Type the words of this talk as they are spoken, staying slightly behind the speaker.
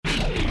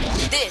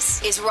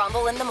This is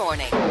Rumble in the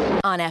Morning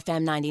on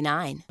FM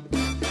 99.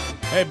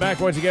 Hey, back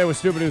once again with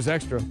Stupid News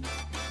Extra.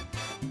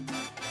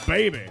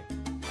 Baby.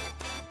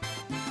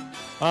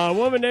 A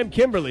woman named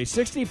Kimberly,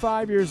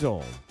 65 years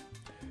old,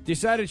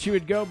 decided she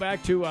would go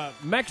back to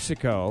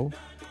Mexico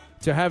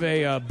to have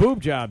a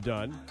boob job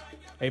done,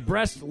 a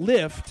breast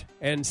lift,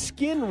 and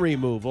skin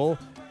removal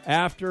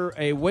after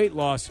a weight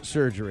loss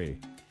surgery.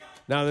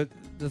 Now,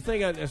 the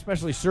thing,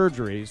 especially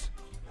surgeries,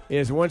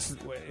 is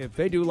if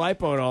they do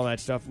lipo and all that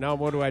stuff, now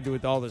what do I do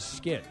with all the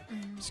skin?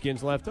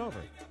 Skin's left over.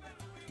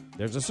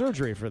 There's a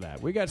surgery for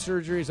that. We got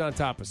surgeries on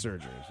top of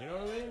surgeries. You know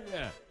what I mean?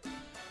 Yeah.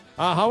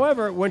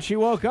 However, when she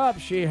woke up,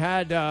 she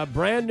had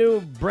brand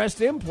new breast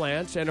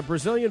implants and a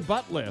Brazilian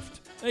butt lift.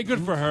 Hey,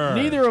 good for her.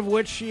 Neither of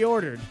which she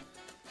ordered.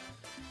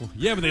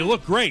 Yeah, but they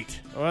look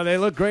great. Well, they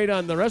look great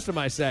on the rest of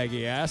my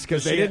saggy ass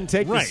because they didn't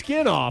take the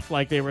skin off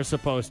like they were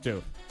supposed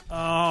to.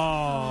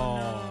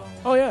 Oh.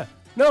 Oh, yeah.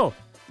 No.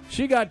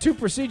 She got 2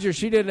 procedures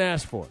she didn't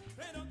ask for.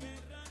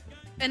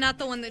 And not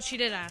the one that she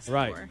did ask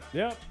Right. for.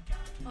 Yep.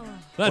 Oh.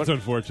 That's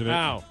unfortunate.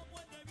 Now,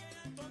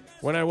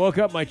 when I woke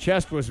up, my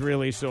chest was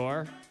really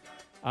sore.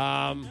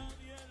 Well,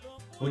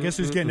 guess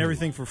who's getting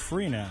everything for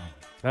free now?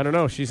 I don't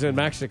know. She's in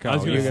Mexico. I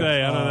was going to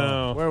say, I don't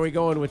know. Where are we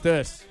going with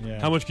this? Yeah.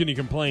 How much can you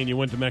complain? You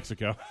went to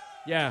Mexico.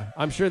 Yeah,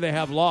 I'm sure they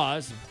have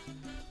laws.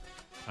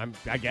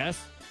 I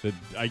guess.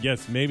 I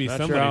guess maybe Not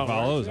sure somebody how it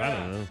follows. works.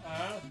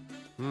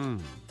 I don't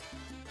know.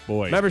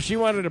 Boy. Remember, she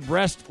wanted a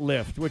breast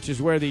lift, which is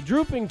where the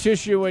drooping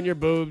tissue in your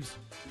boobs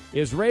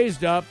is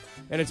raised up,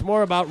 and it's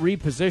more about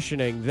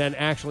repositioning than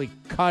actually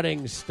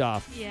cutting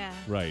stuff. Yeah.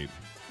 Right.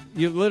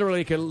 You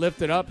literally can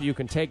lift it up. You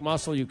can take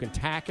muscle. You can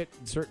tack it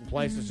in certain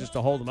places just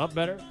to hold them up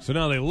better. So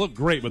now they look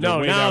great, but they're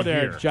way now down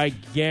they're here.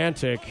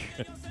 gigantic.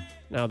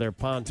 Now their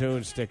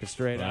pontoons sticking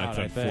straight out. That's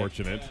I think.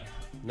 unfortunate.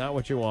 Not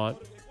what you want.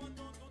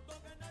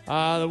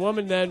 The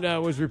woman then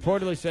was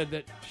reportedly said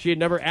that she had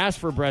never asked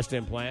for breast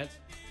implants,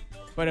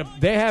 but if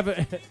they have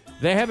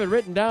it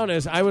written down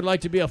as "I would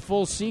like to be a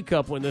full C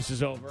cup when this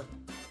is over."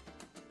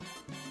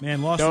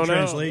 Man, lost Don't in know.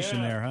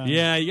 translation there, huh?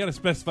 Yeah, you got to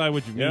specify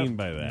what you Yep. mean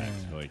by that.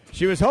 Like,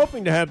 She was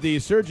hoping to have the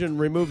surgeon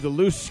remove the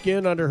loose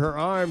skin under her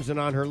arms and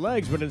on her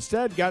legs, but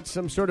instead got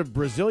some sort of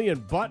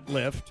Brazilian butt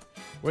lift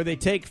where they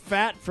take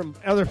fat from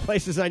other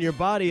places on your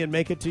body and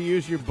make it to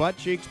use your butt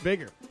cheeks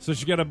bigger. so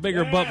she got a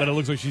bigger butt, but it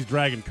looks like she's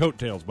dragging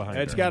coattails behind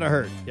her. It's got to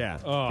hurt. Yeah.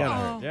 Oh. Gotta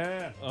hurt.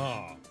 Yeah.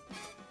 Oh.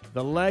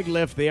 The leg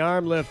lift, the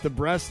arm lift, the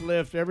breast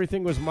lift,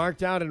 everything was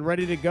marked out and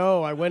ready to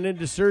go. I went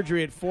into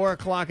surgery at 4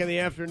 o'clock in the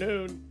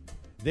afternoon.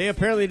 They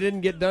apparently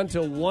didn't get done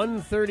till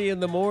 1:30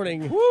 in the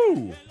morning.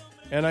 Woo!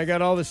 And I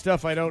got all the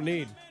stuff I don't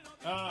need.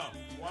 Oh,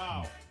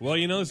 wow. Well,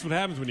 you know, this is what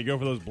happens when you go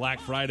for those Black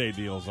Friday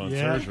deals on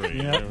Yeah. surgery.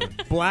 Yeah. You know?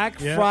 Black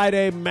Yeah.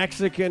 Friday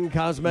Mexican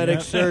cosmetic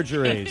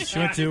surgeries. She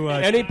went to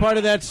Any part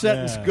of that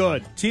sentence,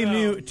 good.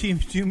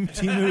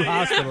 Timu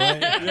Hospital,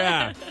 right?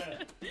 Yeah.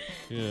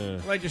 Yeah.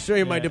 I'd like to show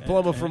you my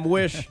diploma from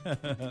Wish. It's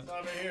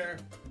over here.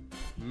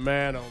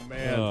 Man, oh,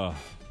 man. Ugh.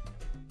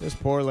 This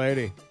poor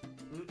lady.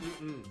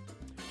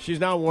 She's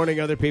now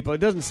warning other people. It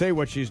doesn't say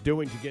what she's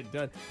doing to get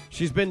done.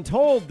 She's been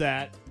told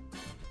that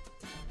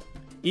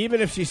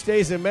even if she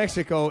stays in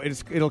Mexico,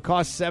 it'll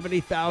cost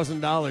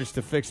 $70,000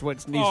 to fix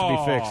what needs to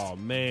be fixed. Oh,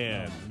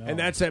 man. And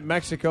that's at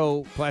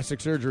Mexico plastic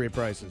surgery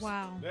prices.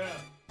 Wow. Yeah.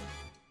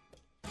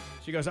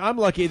 She goes, I'm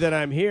lucky that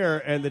I'm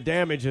here and the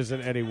damage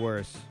isn't any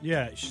worse.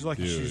 Yeah, she's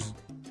lucky Dude. she's...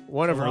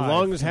 One of her Alive.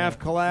 lungs half Yeah.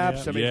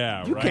 collapsed. I mean,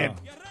 Yeah, you right. can't.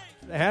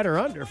 They had her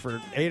under for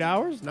 8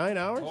 hours, 9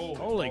 hours.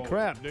 Holy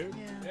crap, dude.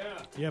 Yeah.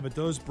 Yeah, but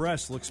those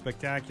breasts look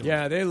spectacular.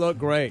 Yeah, they look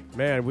great.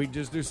 Man, we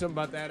just do something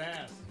about that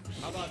ass.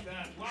 How about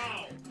that?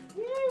 Wow.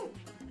 Woo.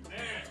 Man.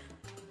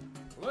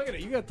 Look at it.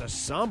 You got the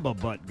samba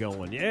butt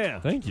going. Yeah.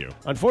 Thank you.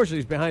 Unfortunately,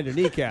 it's behind her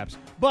kneecaps.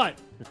 But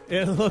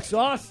it looks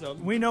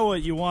awesome. We know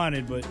what you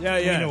wanted, but Yeah,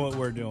 yeah. we know what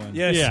we're doing.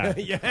 Yes. Yeah.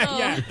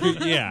 yeah.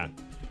 Yeah.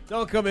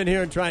 Don't come in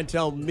here and try and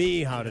tell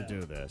me how to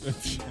do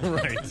this.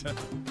 Right.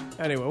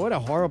 Anyway, what a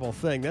horrible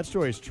thing. That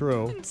story's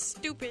true.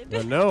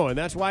 Stupid. No, and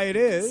that's why it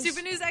is.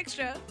 Stupid News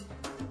Extra.